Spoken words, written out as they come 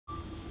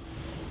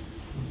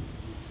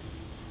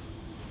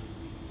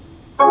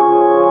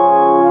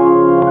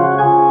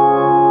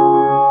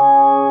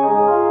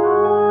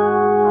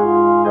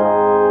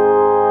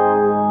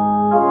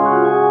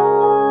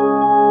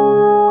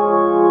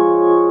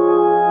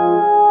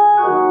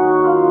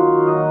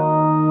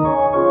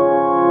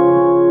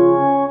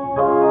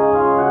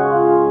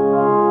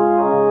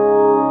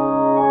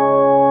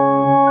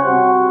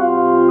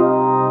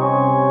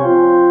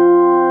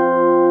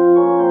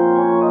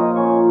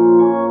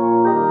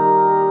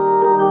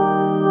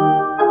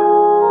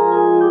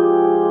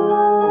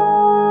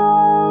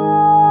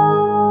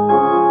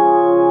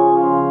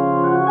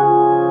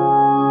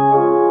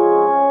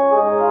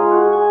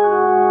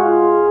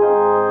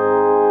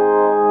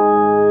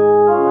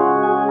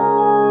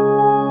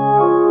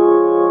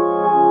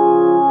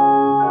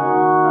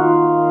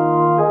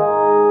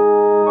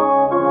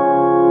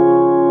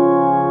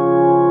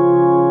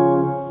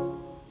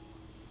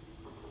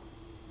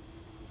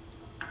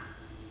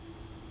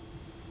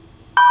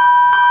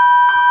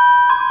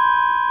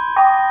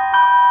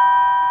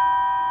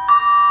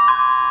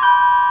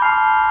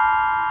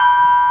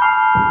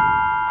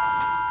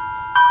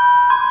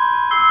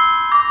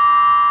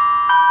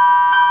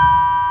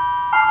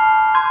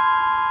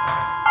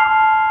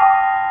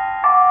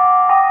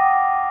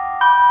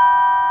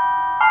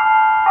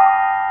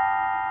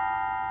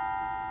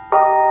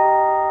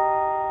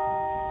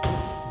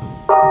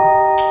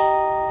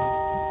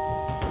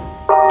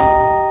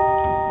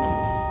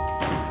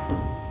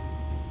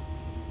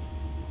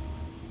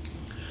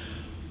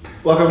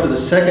Welcome to the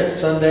second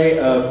Sunday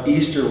of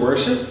Easter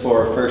worship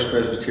for First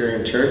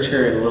Presbyterian Church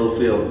here in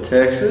Littlefield,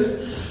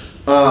 Texas.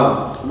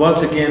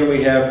 Once again,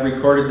 we have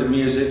recorded the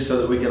music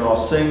so that we can all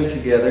sing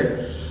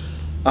together.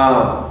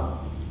 A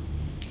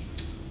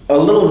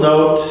little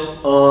note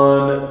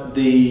on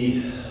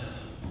the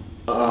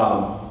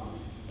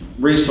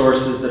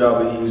resources that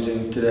I'll be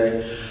using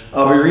today.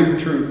 I'll be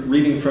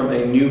reading from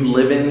a New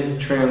Living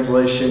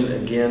Translation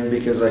again,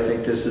 because I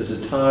think this is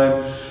a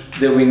time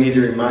that we need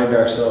to remind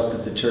ourselves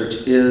that the church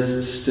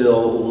is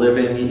still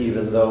living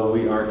even though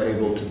we aren't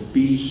able to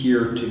be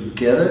here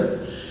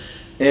together.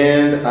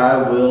 And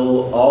I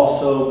will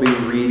also be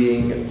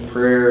reading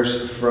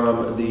prayers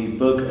from the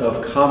Book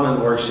of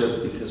Common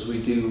Worship, because we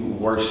do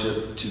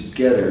worship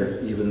together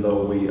even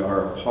though we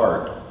are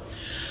apart.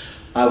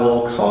 I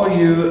will call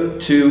you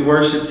to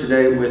worship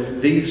today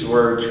with these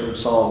words from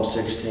Psalm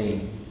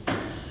 16.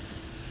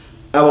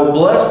 I will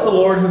bless the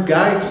Lord who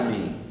guides me.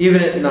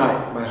 Even at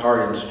night my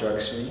heart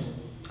instructs me.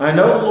 I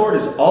know the Lord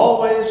is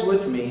always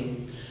with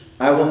me.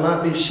 I will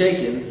not be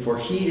shaken, for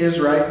he is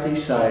right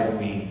beside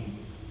me.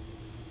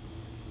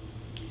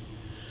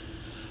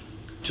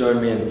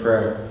 Join me in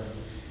prayer.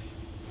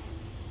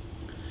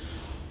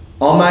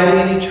 Almighty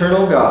and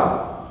eternal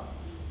God,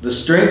 the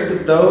strength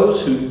of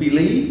those who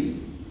believe,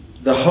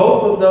 the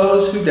hope of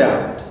those who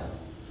doubt,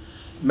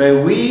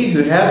 may we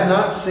who have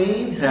not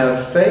seen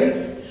have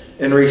faith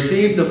and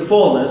receive the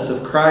fullness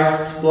of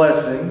Christ's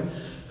blessing,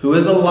 who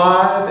is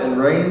alive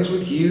and reigns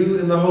with you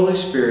in the Holy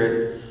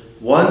Spirit,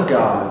 one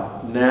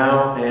God,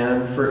 now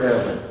and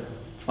forever.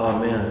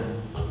 Amen.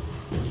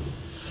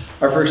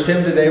 Our first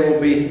hymn today will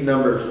be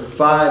number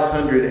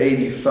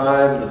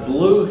 585, the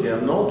blue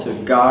hymnal, To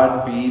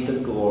God Be the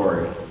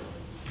Glory.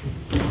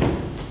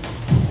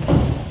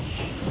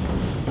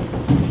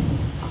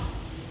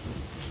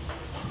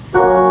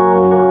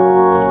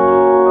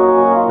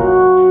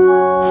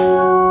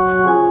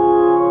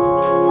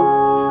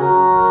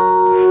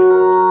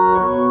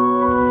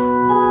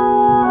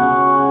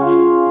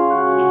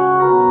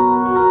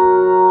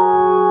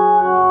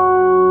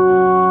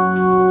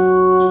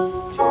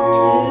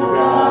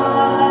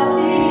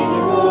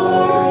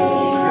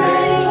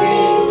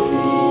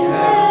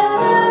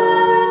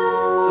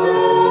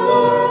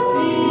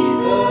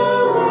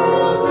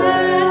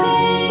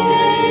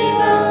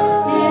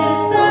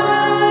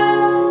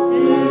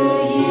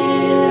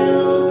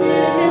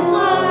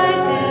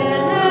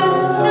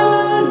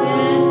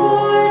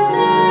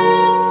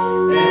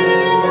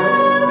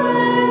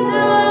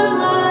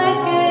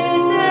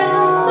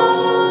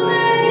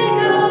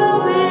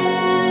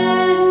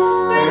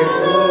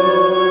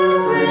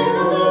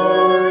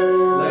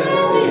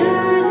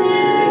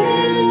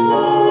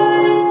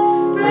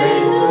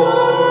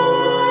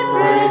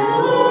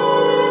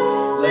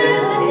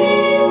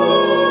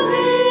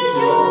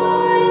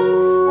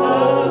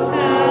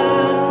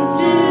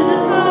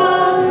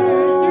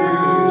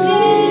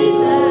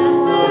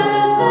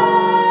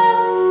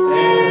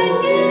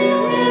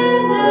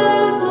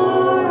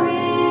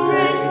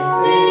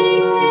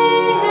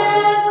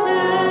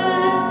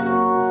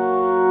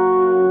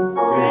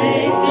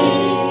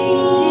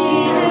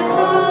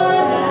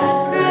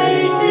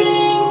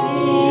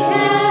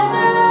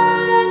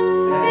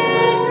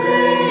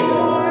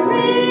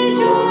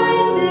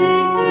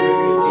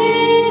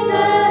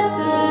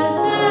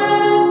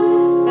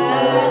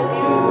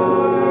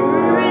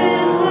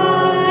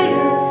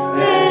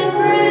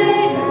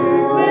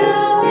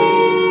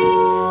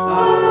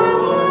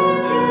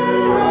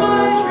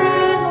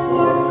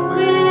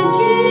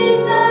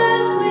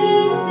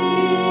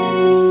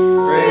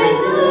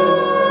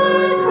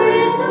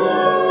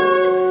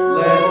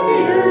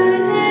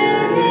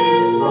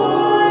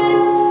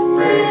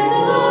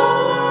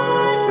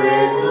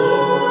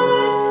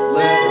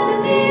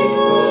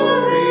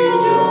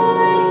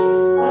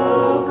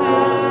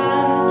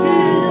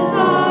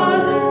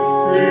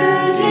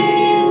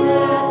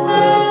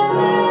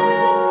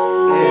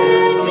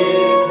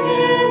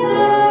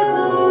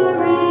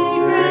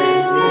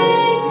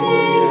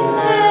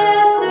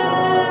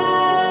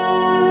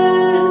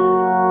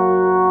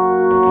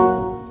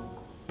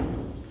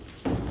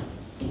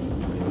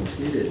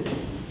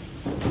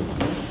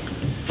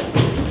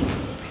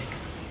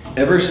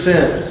 Ever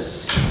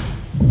since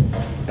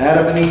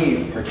Adam and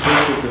Eve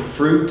partook of the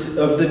fruit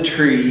of the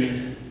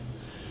tree,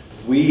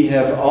 we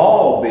have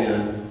all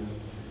been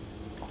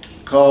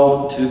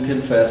called to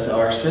confess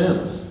our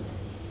sins.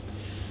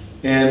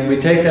 And we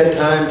take that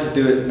time to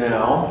do it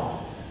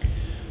now.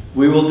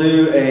 We will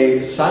do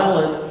a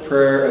silent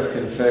prayer of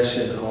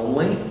confession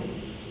only,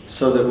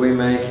 so that we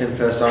may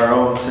confess our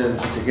own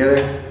sins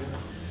together.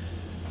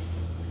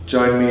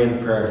 Join me in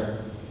prayer.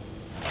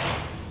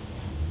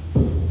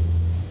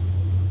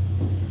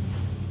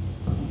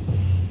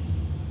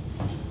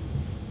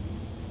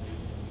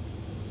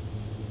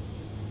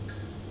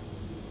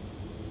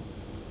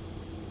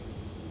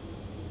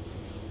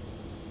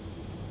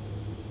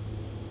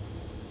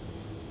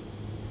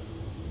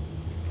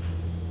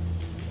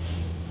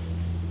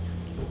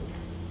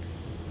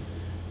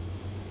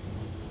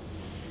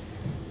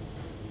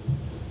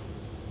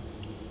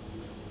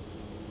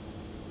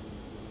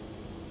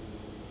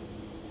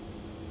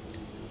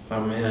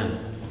 Amen.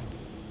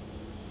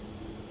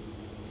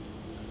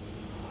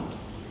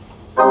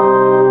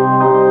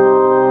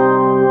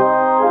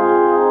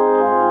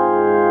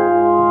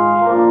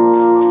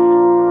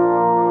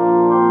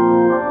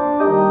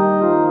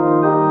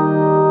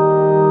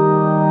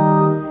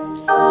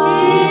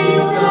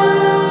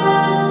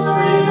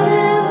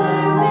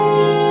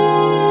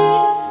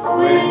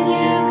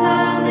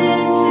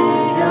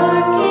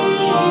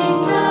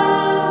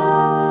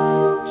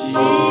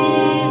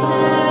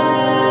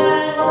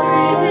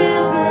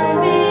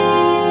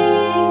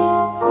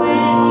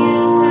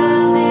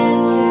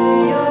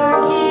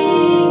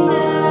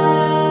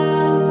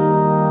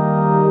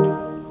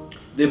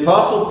 The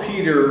Apostle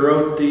Peter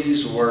wrote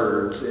these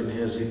words in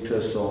his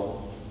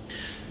epistle.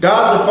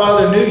 God the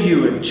Father knew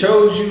you and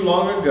chose you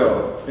long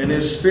ago, and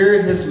His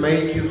Spirit has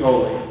made you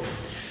holy.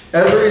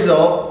 As a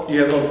result, you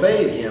have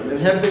obeyed Him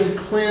and have been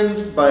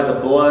cleansed by the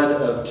blood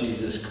of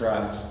Jesus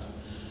Christ.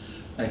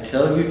 I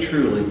tell you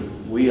truly,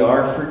 we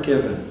are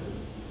forgiven.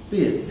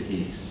 Be at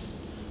peace.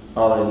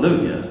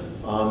 Alleluia.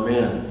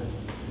 Amen.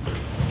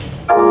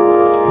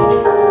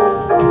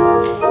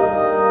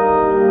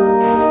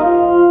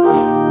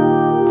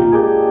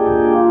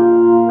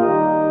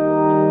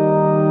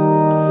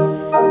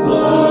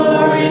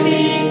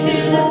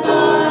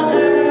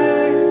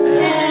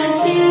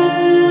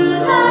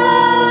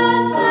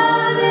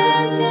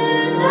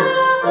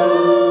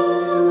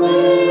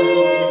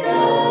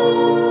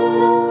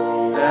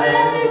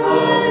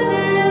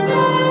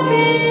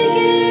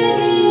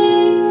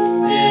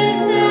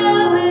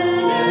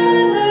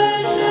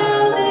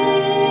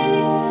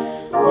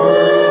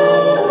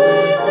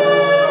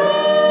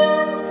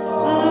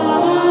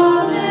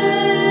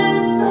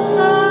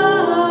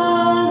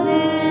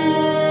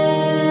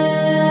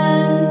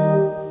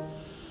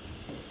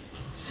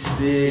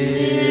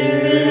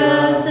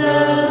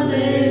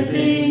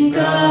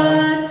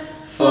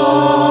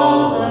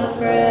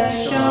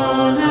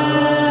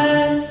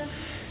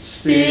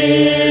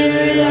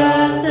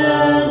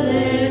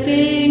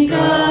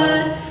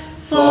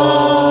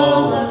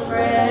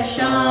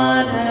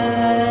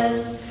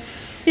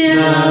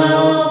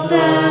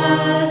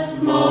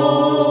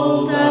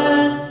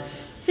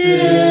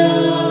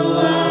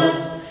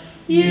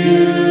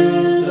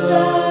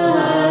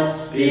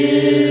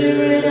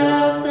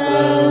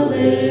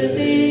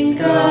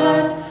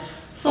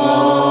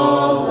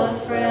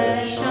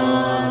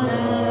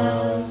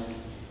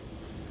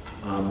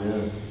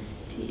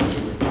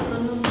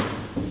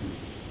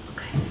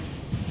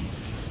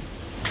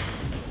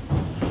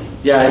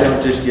 Yeah, I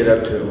don't just get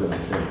up to it when I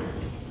sing.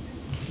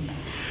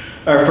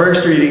 Our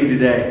first reading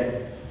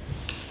today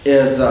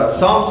is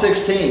Psalm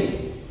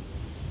 16.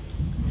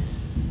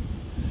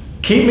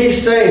 Keep me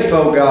safe,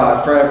 O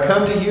God, for I have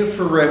come to you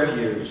for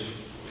refuge.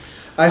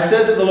 I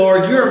said to the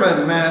Lord, you are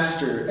my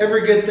master.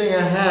 Every good thing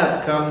I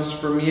have comes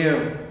from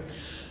you.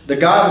 The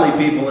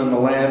godly people in the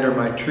land are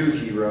my true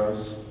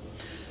heroes.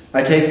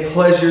 I take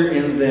pleasure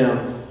in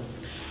them.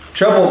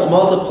 Troubles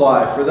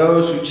multiply for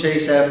those who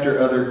chase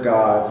after other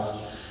gods.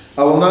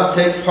 I will not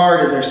take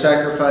part in their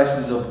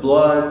sacrifices of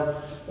blood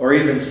or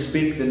even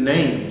speak the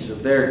names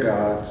of their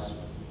gods.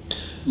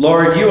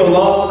 Lord, you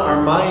alone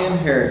are my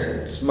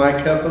inheritance, my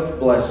cup of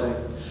blessing.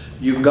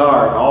 You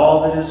guard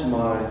all that is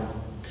mine.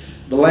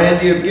 The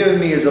land you have given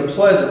me is a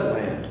pleasant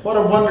land. What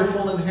a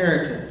wonderful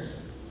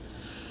inheritance.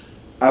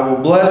 I will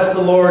bless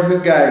the Lord who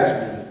guides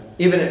me.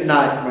 Even at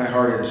night my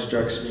heart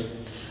instructs me.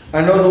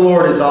 I know the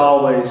Lord is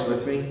always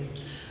with me.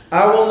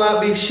 I will not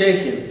be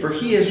shaken, for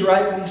He is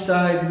right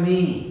beside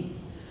me.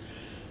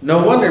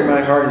 No wonder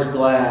my heart is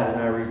glad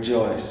and I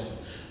rejoice.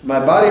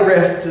 My body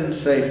rests in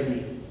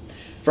safety.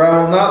 For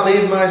I will not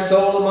leave my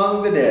soul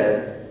among the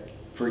dead.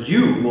 For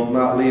you will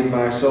not leave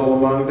my soul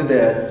among the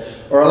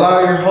dead, or allow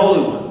your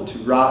Holy One to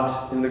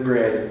rot in the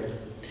grave.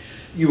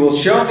 You will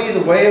show me the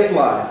way of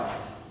life,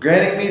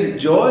 granting me the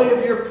joy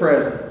of your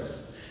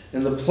presence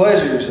and the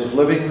pleasures of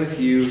living with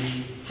you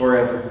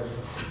forever.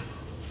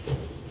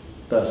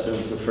 Thus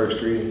ends the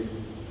first reading.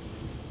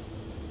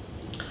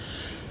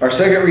 Our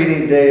second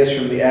reading today is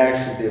from the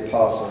Acts of the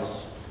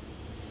Apostles.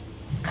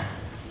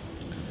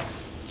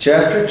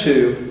 Chapter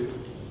 2.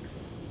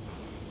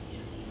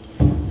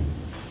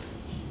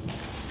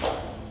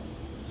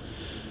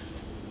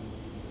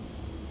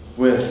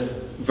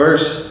 With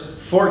verse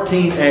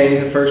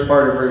 14a, the first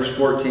part of verse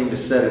 14 to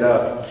set it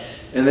up,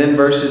 and then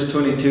verses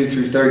 22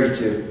 through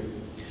 32.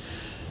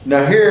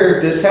 Now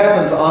here, this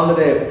happens on the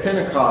day of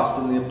Pentecost,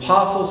 and the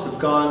apostles have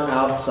gone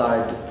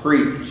outside to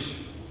preach.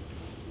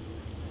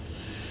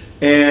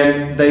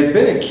 And they've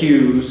been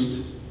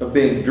accused of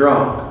being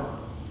drunk.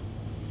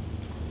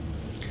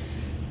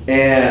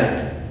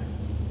 And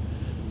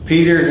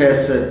Peter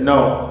has said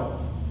no.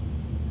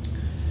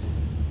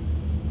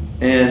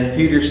 And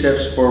Peter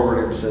steps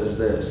forward and says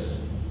this.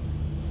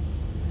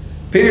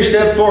 Peter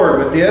stepped forward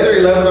with the other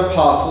 11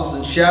 apostles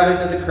and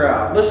shouted to the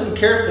crowd, listen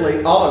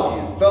carefully, all of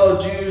you,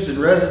 fellow Jews and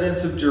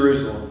residents of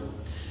Jerusalem.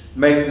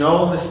 Make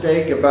no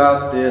mistake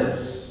about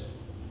this.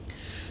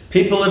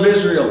 People of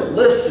Israel,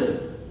 listen.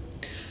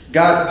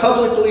 God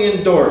publicly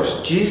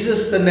endorsed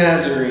Jesus the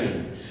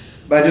Nazarene,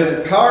 by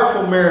doing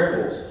powerful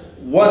miracles,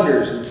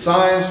 wonders, and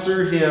signs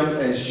through him,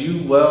 as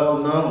you well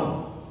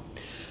know.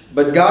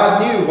 But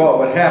God knew what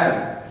would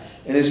happen,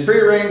 and his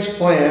prearranged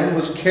plan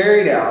was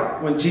carried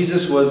out when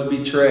Jesus was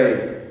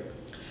betrayed.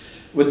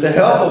 With the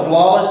help of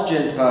lawless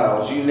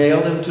Gentiles, you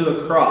nailed him to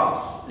a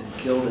cross and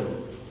killed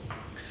him.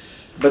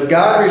 But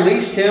God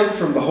released him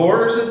from the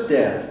horrors of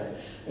death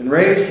and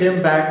raised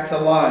him back to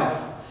life,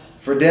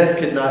 for death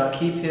could not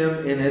keep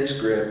him in its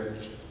grip.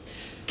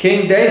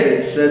 King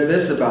David said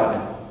this about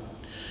him: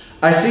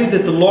 I see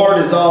that the Lord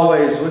is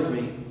always with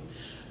me.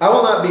 I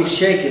will not be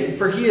shaken,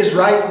 for he is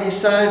right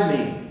beside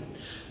me.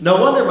 No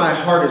wonder my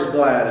heart is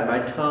glad and my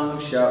tongue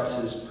shouts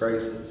his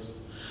praises.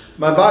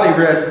 My body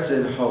rests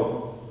in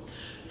hope.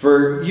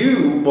 For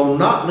you will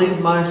not leave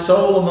my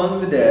soul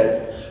among the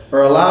dead,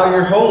 or allow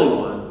your Holy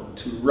One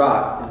to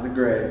rot in the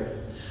grave.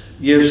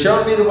 You have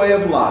shown me the way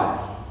of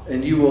life,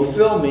 and you will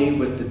fill me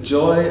with the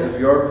joy of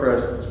your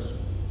presence.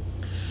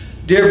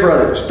 Dear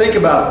brothers, think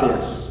about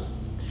this.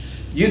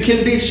 You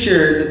can be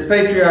sure that the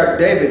patriarch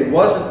David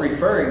wasn't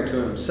referring to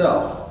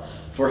himself,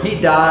 for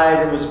he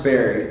died and was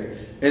buried,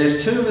 and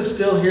his tomb is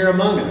still here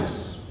among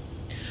us.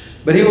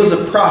 But he was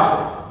a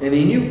prophet, and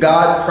he knew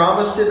God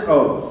promised an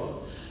oath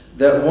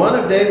that one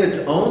of David's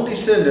own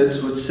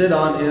descendants would sit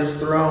on his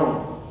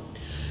throne.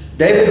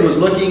 David was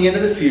looking into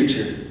the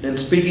future and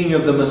speaking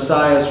of the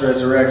Messiah's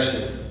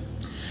resurrection.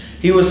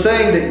 He was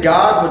saying that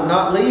God would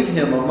not leave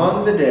him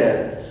among the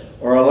dead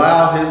or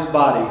allow his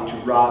body to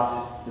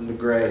rot in the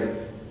grave.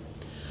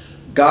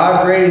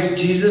 God raised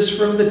Jesus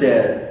from the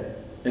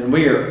dead, and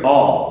we are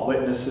all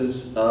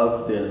witnesses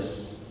of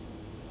this.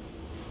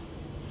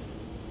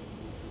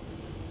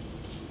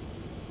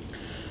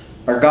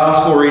 Our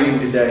gospel reading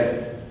today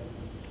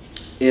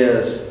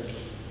is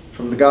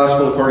from the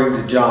Gospel according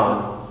to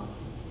John,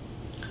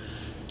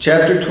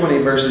 chapter 20,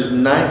 verses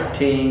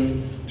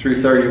 19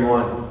 through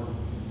 31.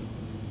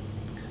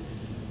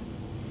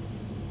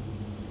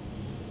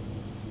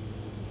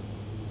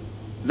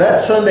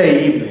 That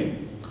Sunday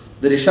evening,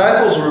 the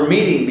disciples were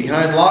meeting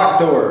behind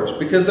locked doors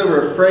because they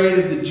were afraid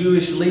of the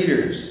Jewish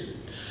leaders.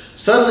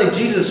 Suddenly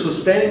Jesus was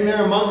standing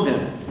there among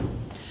them.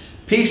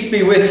 "Peace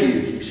be with you,"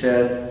 he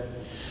said.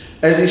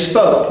 As he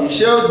spoke, he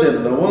showed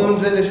them the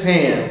wounds in his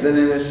hands and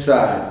in his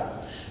side.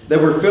 They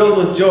were filled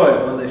with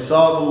joy when they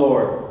saw the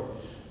Lord.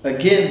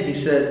 Again he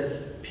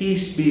said,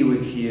 "Peace be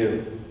with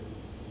you.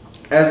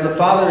 As the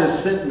Father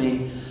has sent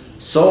me,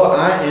 so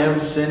I am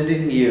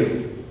sending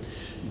you."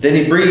 Then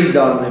he breathed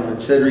on them and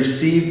said,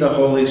 "Receive the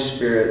Holy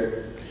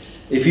Spirit.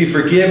 If you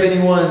forgive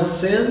anyone's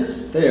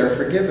sins, they are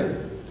forgiven.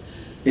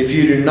 If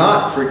you do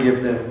not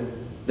forgive them,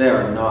 they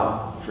are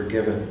not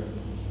forgiven."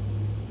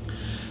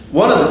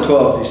 One of the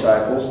 12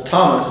 disciples,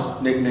 Thomas,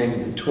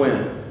 nicknamed the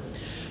Twin,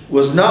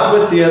 was not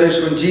with the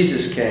others when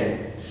Jesus came.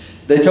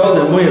 They told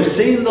him, "We have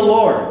seen the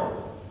Lord."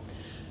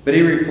 But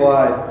he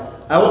replied,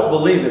 "I won't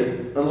believe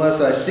it unless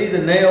I see the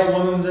nail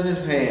wounds in his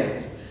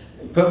hands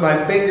and put my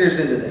fingers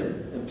into them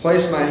and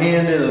place my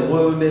hand into the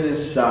wound in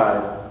his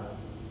side."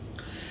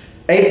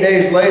 8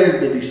 days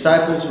later, the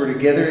disciples were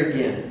together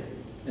again,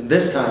 and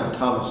this time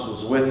Thomas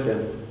was with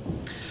them.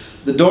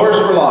 The doors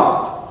were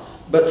locked.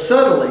 But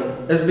suddenly,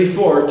 as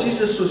before,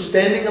 Jesus was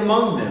standing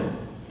among them.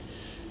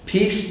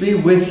 "Peace be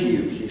with you,"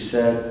 he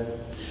said.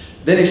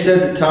 Then he said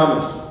to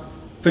Thomas,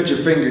 "Put your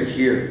finger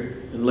here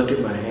and look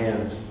at my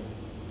hands.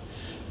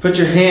 Put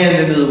your hand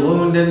into the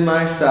wound in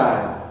my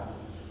side.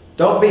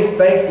 Don't be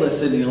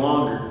faithless any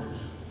longer.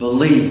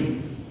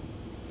 Believe."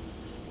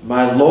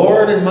 "My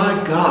Lord and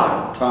my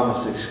God,"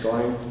 Thomas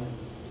exclaimed.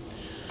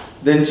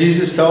 Then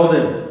Jesus told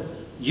him,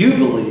 "You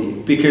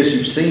believe because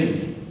you've seen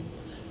me.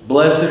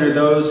 Blessed are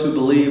those who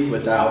believe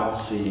without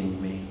seeing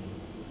me."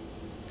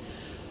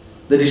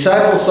 The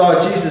disciples saw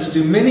Jesus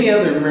do many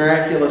other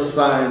miraculous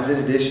signs in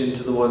addition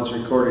to the ones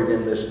recorded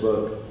in this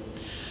book.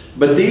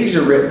 But these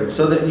are written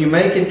so that you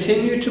may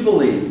continue to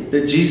believe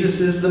that Jesus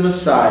is the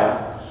Messiah,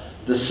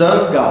 the Son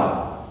of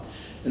God,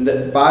 and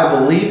that by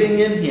believing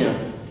in him,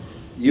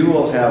 you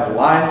will have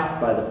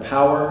life by the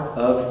power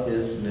of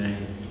his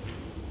name.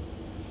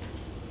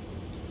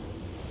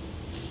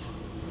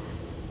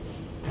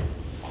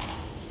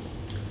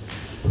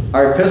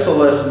 Our epistle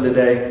lesson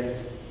today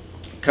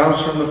comes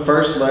from the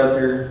first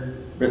letter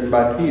written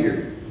by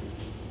Peter.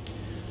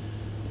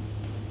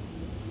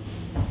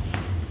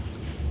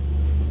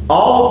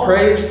 All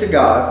praise to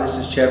God. This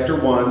is chapter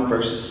 1,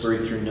 verses 3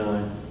 through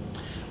 9.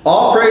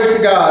 All praise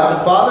to God,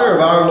 the Father of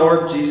our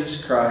Lord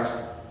Jesus Christ.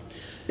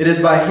 It is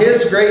by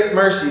his great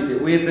mercy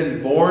that we have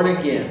been born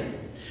again,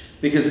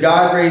 because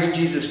God raised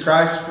Jesus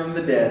Christ from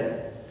the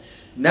dead.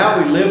 Now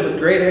we live with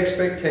great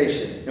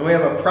expectation, and we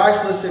have a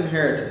priceless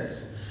inheritance.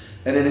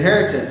 An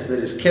inheritance that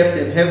is kept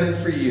in heaven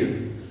for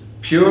you,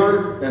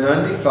 pure and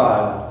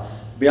undefiled,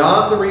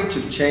 beyond the reach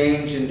of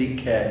change and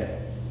decay.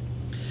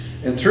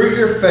 And through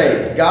your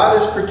faith,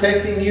 God is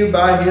protecting you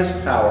by his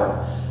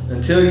power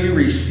until you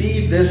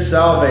receive this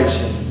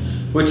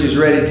salvation, which is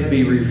ready to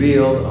be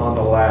revealed on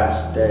the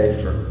last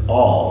day for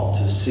all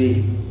to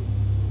see.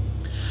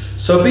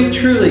 So be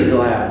truly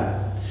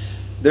glad.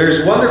 There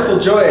is wonderful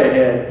joy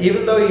ahead,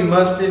 even though you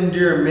must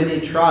endure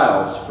many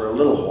trials for a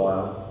little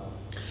while.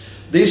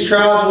 These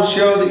trials will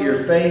show that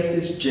your faith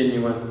is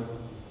genuine.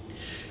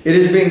 It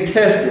is being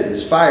tested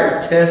as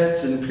fire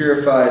tests and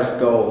purifies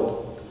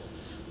gold,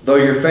 though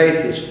your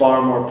faith is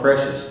far more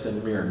precious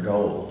than mere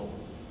gold.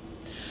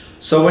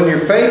 So when your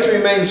faith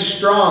remains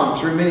strong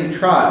through many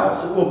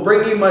trials, it will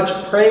bring you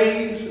much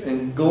praise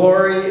and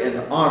glory and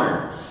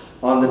honor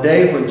on the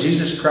day when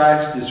Jesus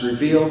Christ is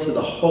revealed to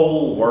the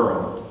whole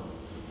world.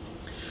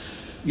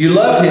 You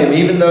love him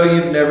even though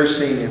you've never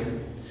seen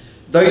him.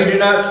 Though you do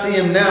not see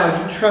him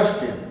now, you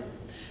trust him,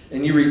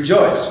 and you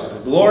rejoice with a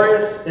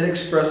glorious,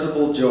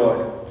 inexpressible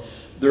joy.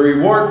 The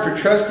reward for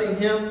trusting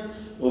him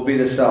will be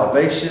the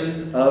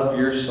salvation of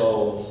your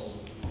souls.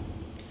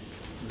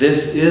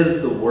 This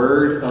is the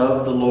word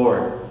of the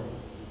Lord.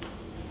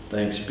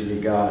 Thanks be to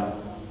God.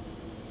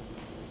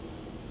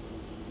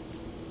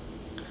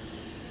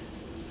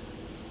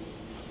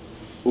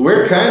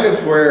 We're kind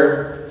of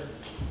where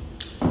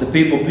the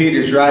people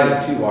Peter's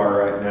writing to are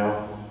right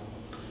now.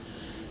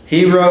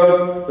 He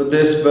wrote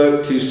this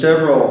book to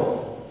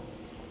several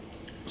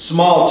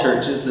small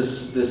churches,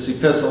 this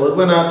epistle. It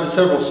went out to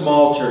several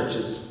small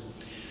churches.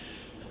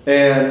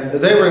 And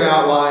they were in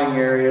outlying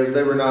areas.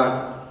 They were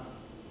not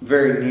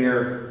very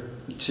near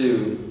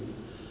to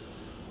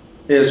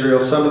Israel.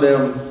 Some of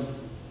them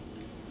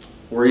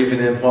were even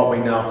in what we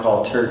now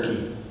call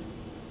Turkey.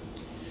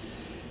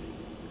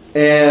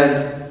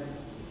 And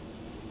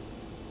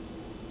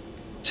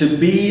to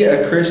be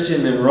a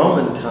Christian in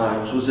Roman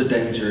times was a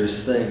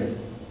dangerous thing.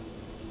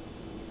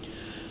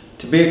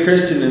 To be a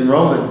Christian in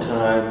Roman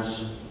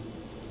times,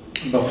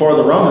 before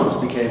the Romans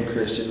became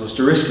Christian, was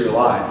to risk your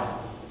life.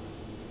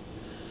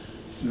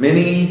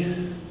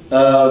 Many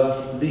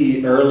of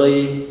the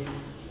early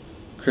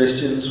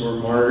Christians were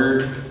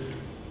martyred,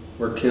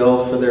 were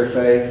killed for their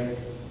faith.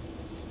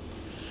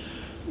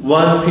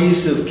 One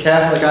piece of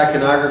Catholic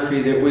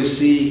iconography that we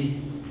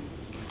see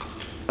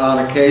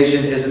on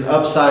occasion is an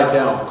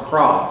upside-down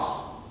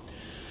cross.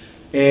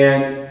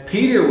 And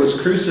Peter was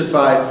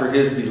crucified for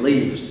his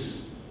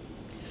beliefs.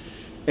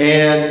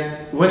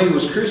 And when he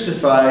was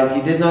crucified,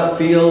 he did not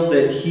feel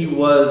that he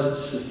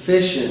was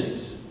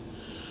sufficient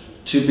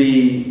to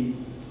be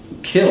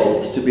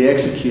killed, to be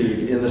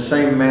executed in the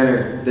same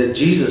manner that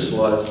Jesus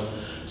was.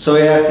 So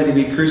he asked that he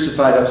be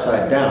crucified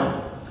upside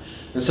down.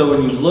 And so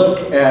when you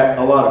look at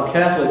a lot of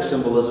Catholic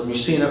symbolism, you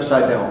see an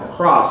upside-down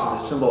cross, and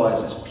it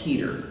symbolizes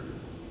Peter.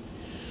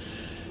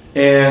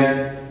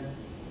 And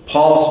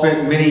Paul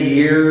spent many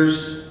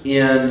years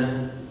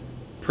in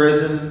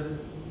prison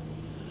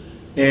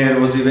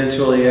and was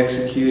eventually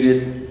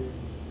executed.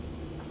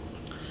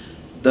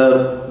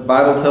 The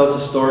Bible tells the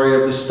story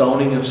of the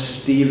stoning of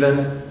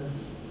Stephen,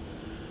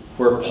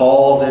 where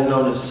Paul, then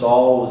known as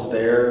Saul, was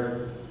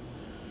there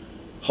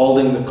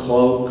holding the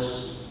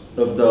cloaks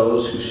of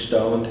those who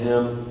stoned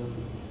him,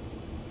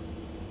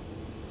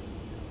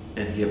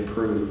 and he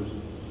approved.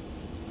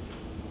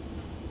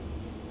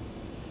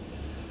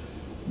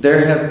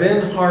 There have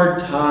been hard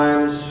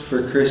times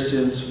for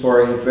Christians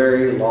for a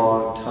very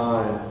long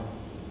time.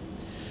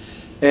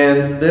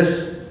 And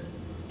this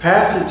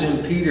passage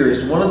in Peter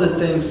is one of the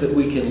things that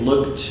we can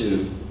look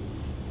to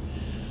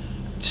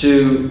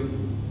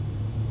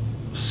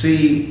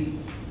see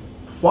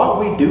what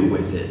we do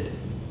with it,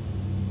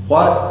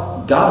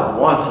 what God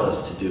wants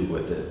us to do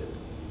with it.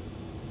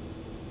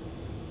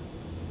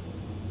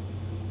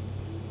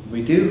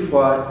 We do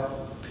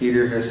what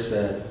Peter has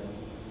said.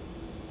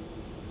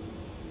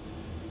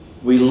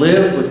 We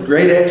live with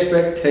great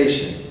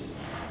expectation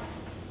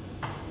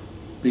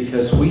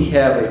because we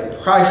have a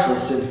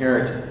priceless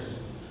inheritance.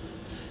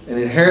 An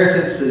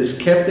inheritance that is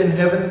kept in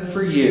heaven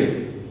for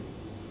you,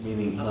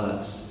 meaning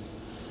us.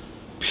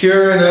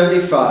 Pure and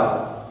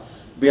undefiled,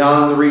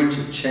 beyond the reach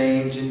of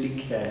change and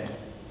decay.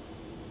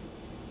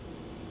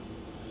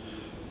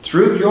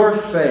 Through your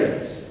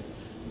faith,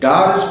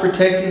 God is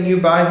protecting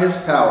you by his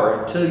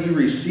power until you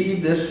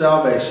receive this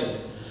salvation,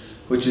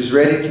 which is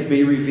ready to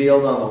be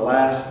revealed on the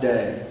last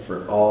day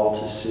for all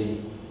to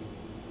see.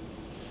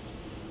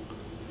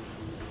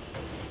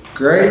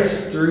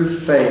 Grace through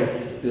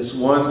faith is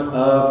one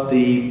of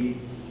the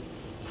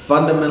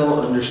fundamental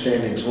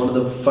understandings, one of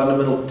the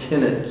fundamental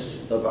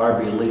tenets of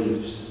our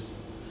beliefs.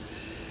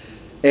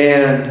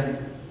 And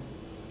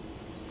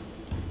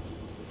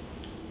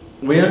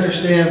we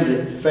understand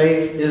that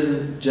faith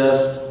isn't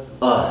just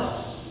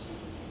us.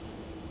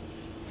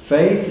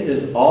 Faith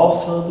is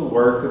also the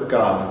work of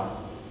God,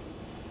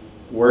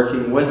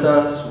 working with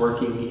us,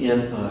 working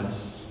in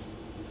us.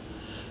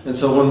 And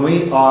so when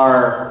we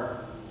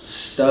are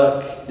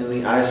stuck in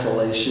the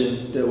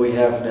isolation that we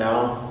have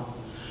now,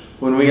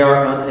 when we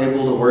are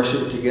unable to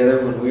worship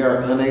together, when we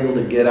are unable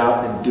to get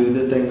out and do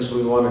the things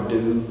we want to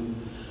do,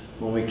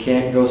 when we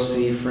can't go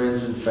see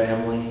friends and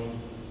family,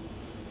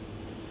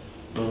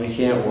 when we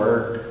can't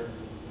work,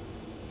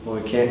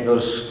 when we can't go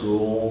to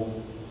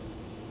school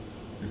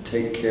and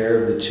take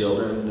care of the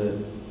children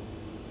that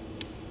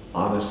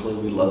honestly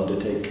we love to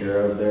take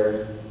care of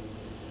there.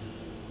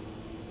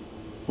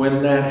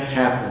 When that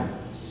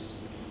happens,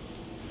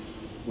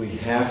 we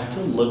have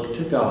to look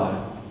to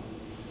God.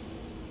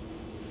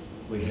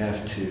 We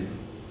have to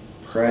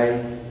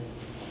pray.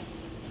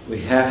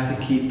 We have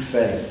to keep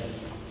faith.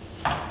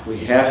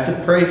 We have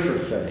to pray for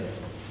faith.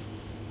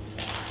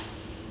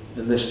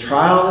 And this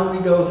trial that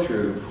we go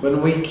through,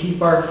 when we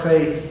keep our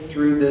faith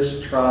through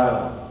this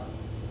trial,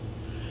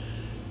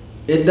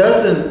 it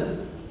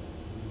doesn't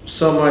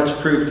so much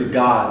prove to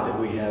God that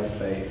we have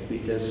faith,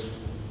 because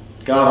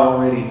God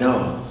already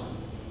knows.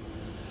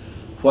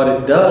 What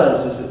it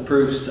does is it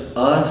proves to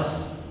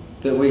us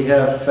that we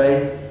have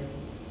faith.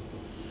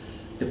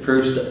 It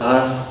proves to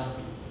us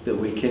that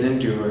we can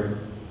endure.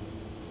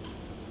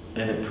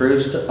 And it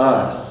proves to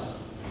us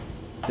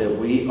that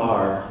we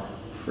are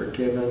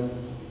forgiven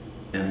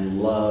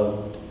and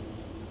loved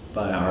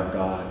by our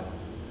God.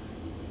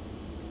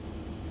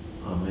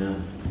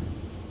 Amen.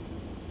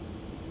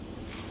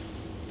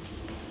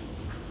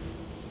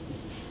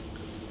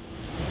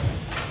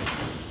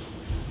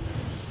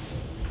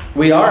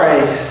 We are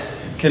a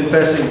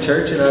confessing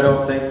church, and I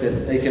don't think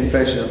that a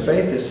confession of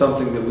faith is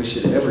something that we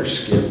should ever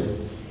skip.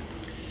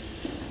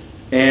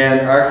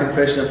 And our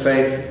confession of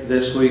faith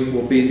this week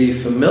will be the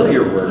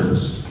familiar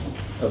words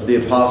of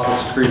the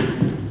Apostles' Creed.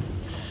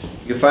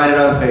 You can find it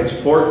on page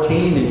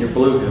 14 in your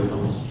blue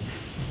hymnals.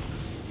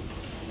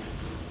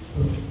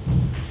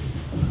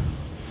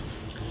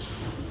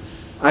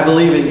 I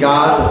believe in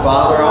God, the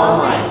Father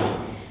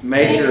Almighty,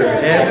 maker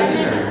of heaven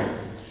and earth,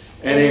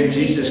 and in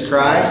Jesus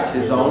Christ,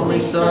 his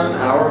only Son,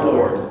 our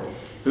Lord,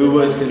 who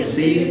was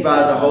conceived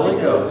by the Holy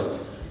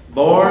Ghost,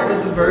 born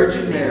of the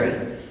Virgin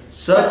Mary,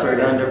 suffered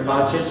under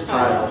Pontius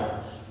Pilate,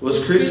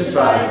 was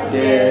crucified,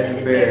 dead,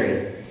 and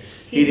buried.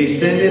 He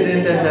descended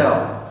into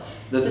hell.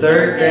 The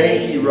third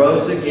day he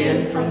rose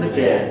again from the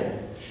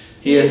dead.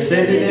 He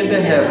ascended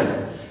into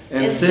heaven,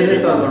 and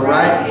sitteth on the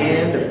right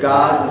hand of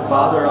God the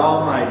Father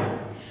Almighty.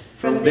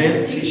 From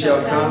thence he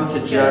shall come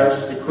to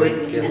judge the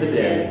quick and the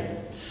dead.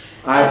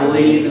 I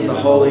believe in the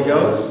Holy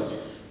Ghost,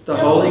 the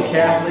Holy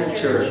Catholic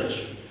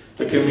Church,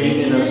 the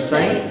communion of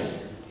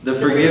saints, the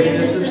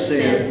forgiveness of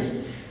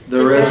sins,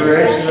 the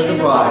resurrection of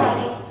the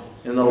body,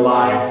 and the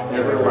life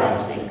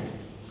everlasting.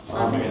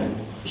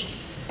 Amen.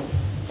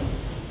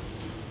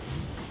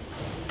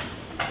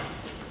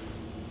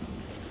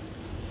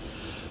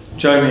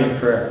 Join me in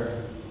prayer.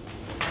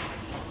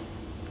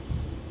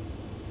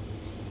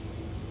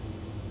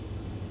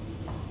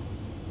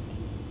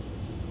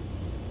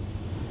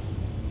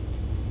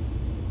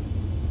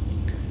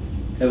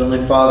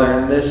 Heavenly Father,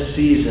 in this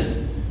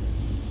season,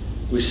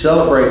 we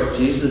celebrate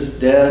Jesus'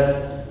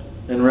 death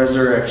and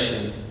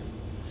resurrection,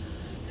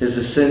 his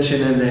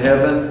ascension into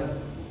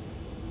heaven,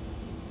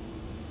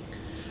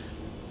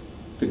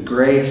 the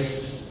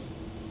grace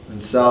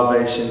and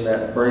salvation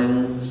that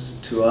brings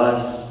to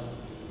us,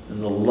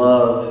 and the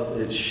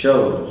love it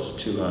shows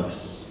to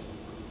us.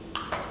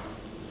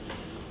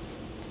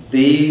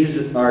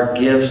 These are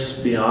gifts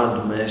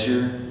beyond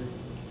measure,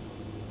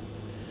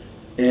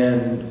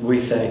 and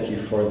we thank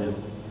you for them.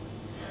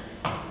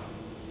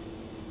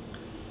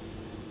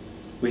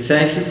 We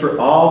thank you for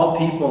all the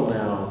people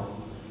now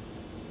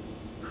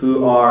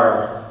who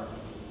are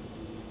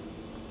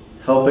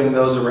helping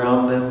those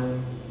around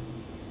them,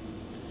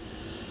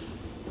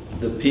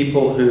 the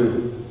people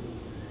who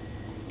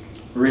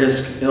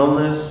risk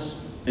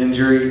illness,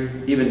 injury,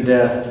 even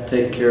death to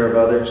take care of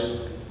others,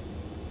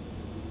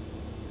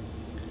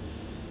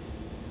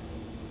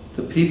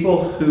 the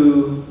people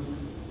who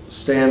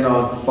stand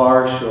on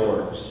far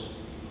shores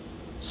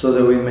so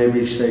that we may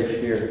be safe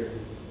here.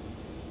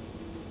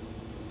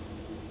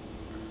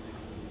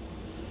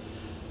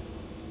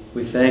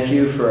 We thank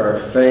you for our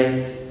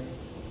faith,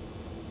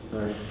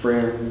 our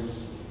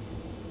friends,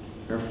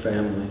 our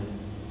family.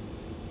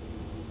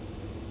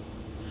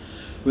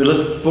 We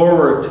look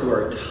forward to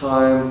our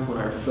time when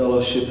our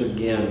fellowship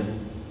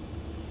again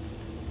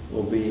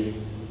will be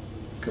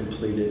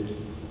completed.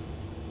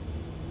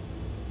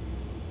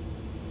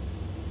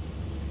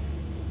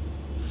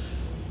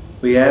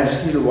 We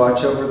ask you to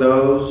watch over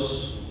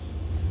those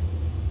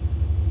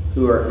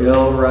who are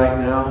ill right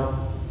now,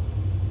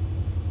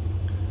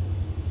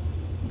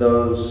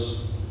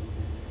 those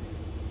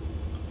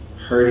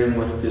hurting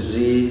with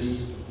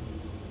disease,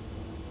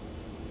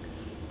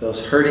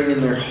 those hurting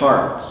in their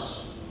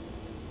hearts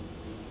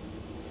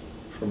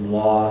from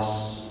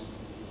loss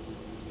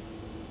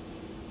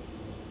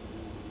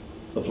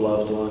of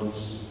loved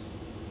ones,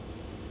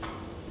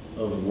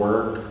 of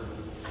work,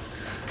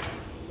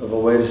 of a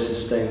way to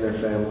sustain their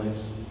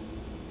families.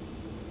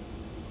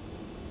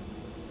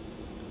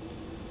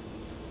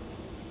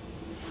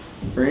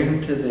 Bring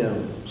to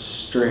them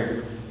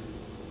strength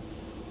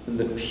and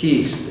the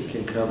peace that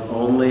can come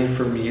only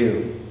from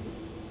you.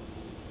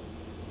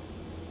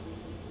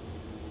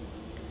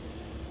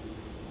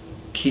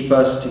 Keep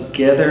us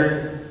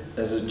together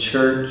as a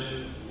church,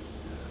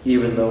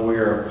 even though we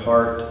are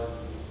apart.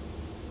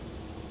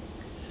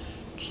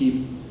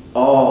 Keep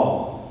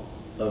all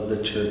of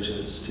the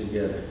churches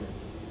together,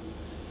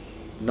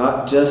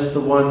 not just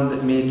the one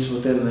that meets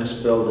within this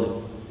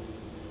building.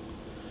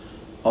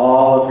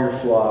 All of your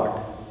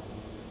flock,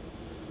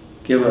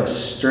 Give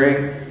us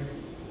strength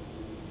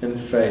and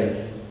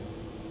faith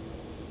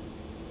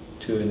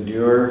to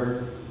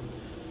endure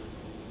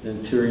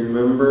and to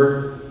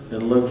remember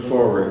and look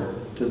forward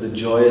to the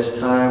joyous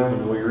time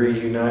when we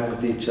reunite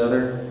with each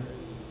other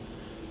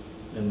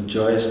and the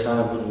joyous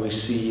time when we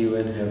see you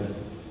in heaven.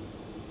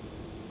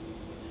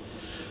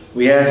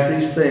 We ask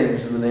these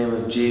things in the name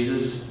of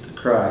Jesus the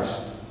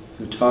Christ,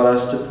 who taught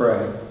us to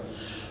pray.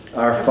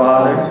 Our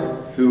Father,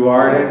 who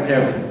art in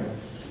heaven,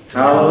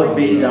 hallowed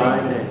be thy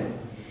name.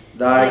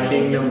 Thy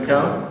kingdom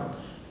come,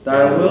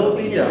 thy will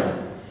be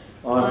done,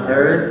 on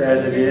earth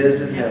as it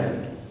is in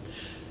heaven.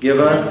 Give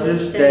us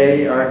this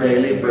day our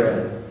daily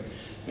bread,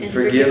 and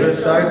forgive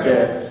us our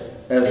debts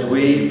as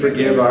we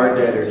forgive our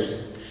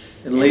debtors.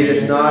 And lead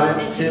us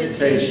not into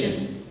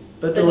temptation,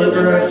 but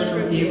deliver us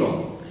from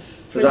evil.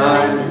 For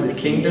thine is the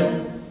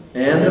kingdom,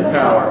 and the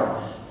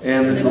power,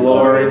 and the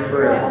glory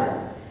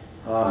forever.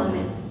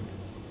 Amen.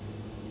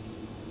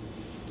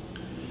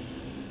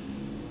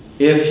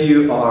 If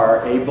you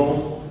are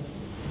able,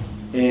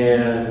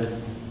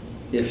 and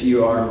if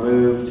you are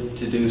moved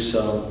to do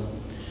so,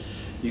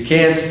 you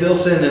can still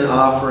send an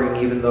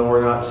offering even though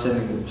we're not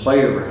sending the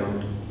plate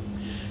around.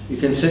 You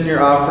can send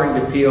your offering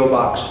to P.O.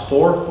 Box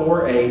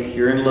 448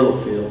 here in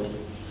Littlefield,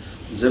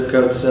 zip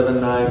code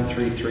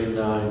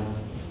 79339.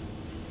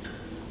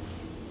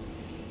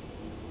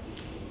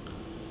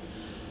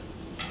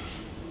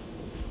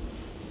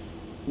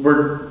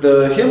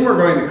 The hymn we're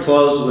going to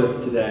close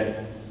with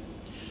today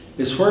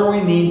is Where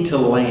We Need to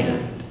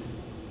Land.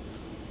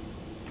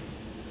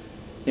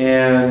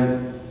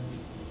 And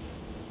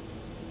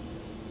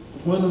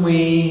when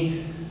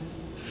we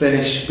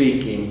finish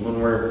speaking,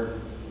 when we're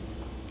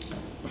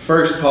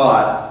first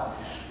taught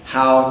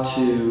how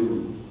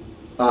to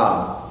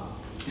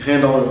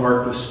handle and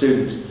work with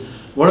students,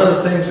 one of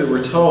the things that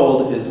we're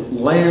told is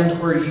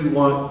land where you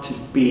want to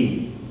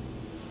be.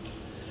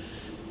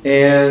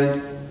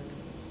 And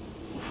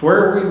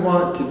where we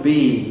want to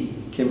be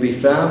can be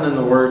found in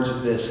the words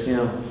of this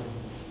hymn.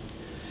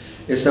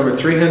 It's number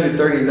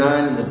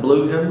 339 in the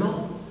blue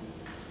hymnal.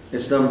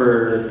 It's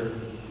number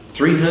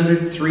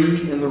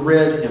 303 in the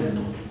red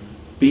hymnal.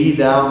 Be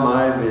thou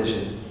my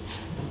vision.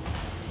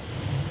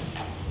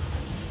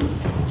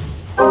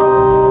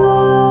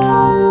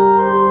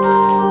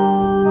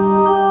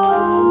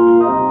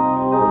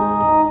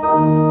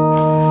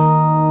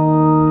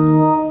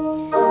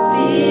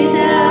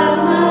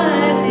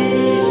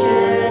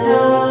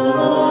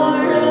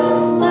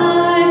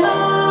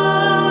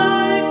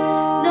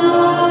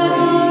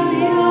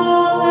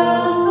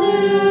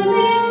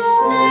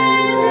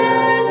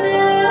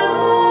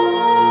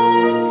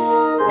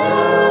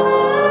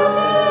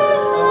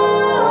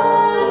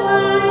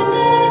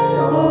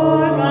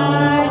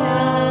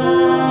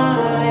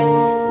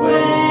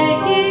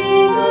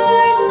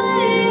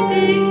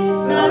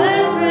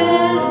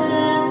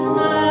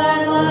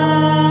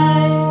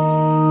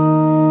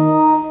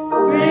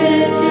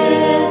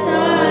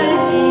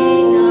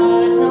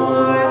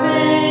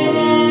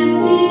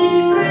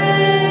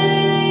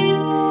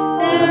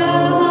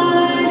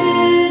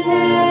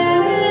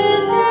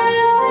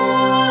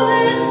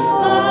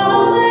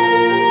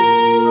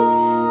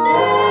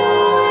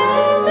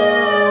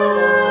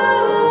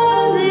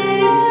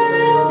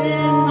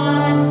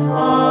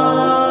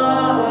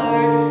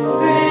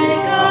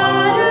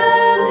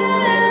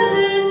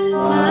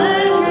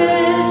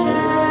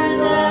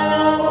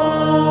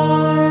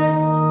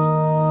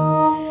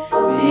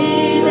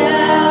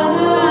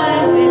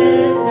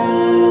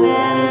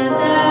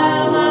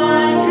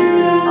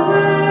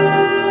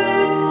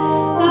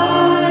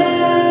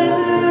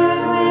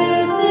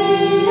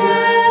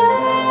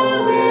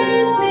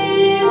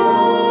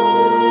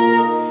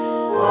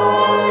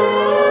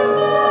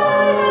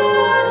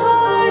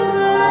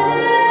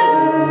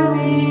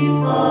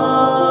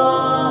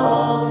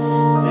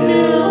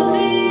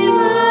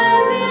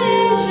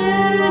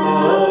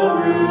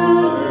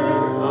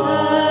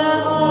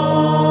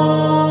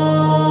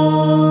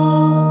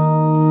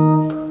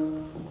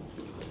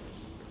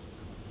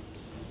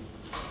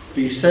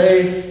 Be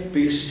safe,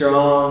 be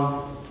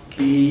strong,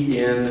 be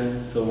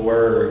in the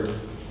Word.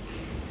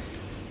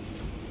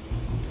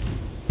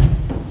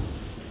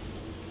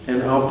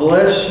 And I'll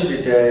bless you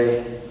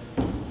today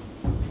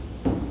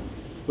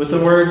with the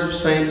words of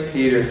St.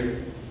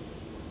 Peter.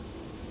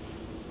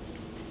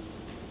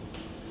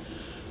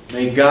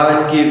 May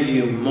God give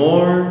you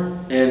more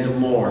and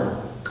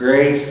more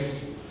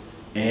grace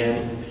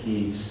and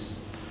peace.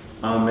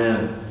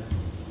 Amen.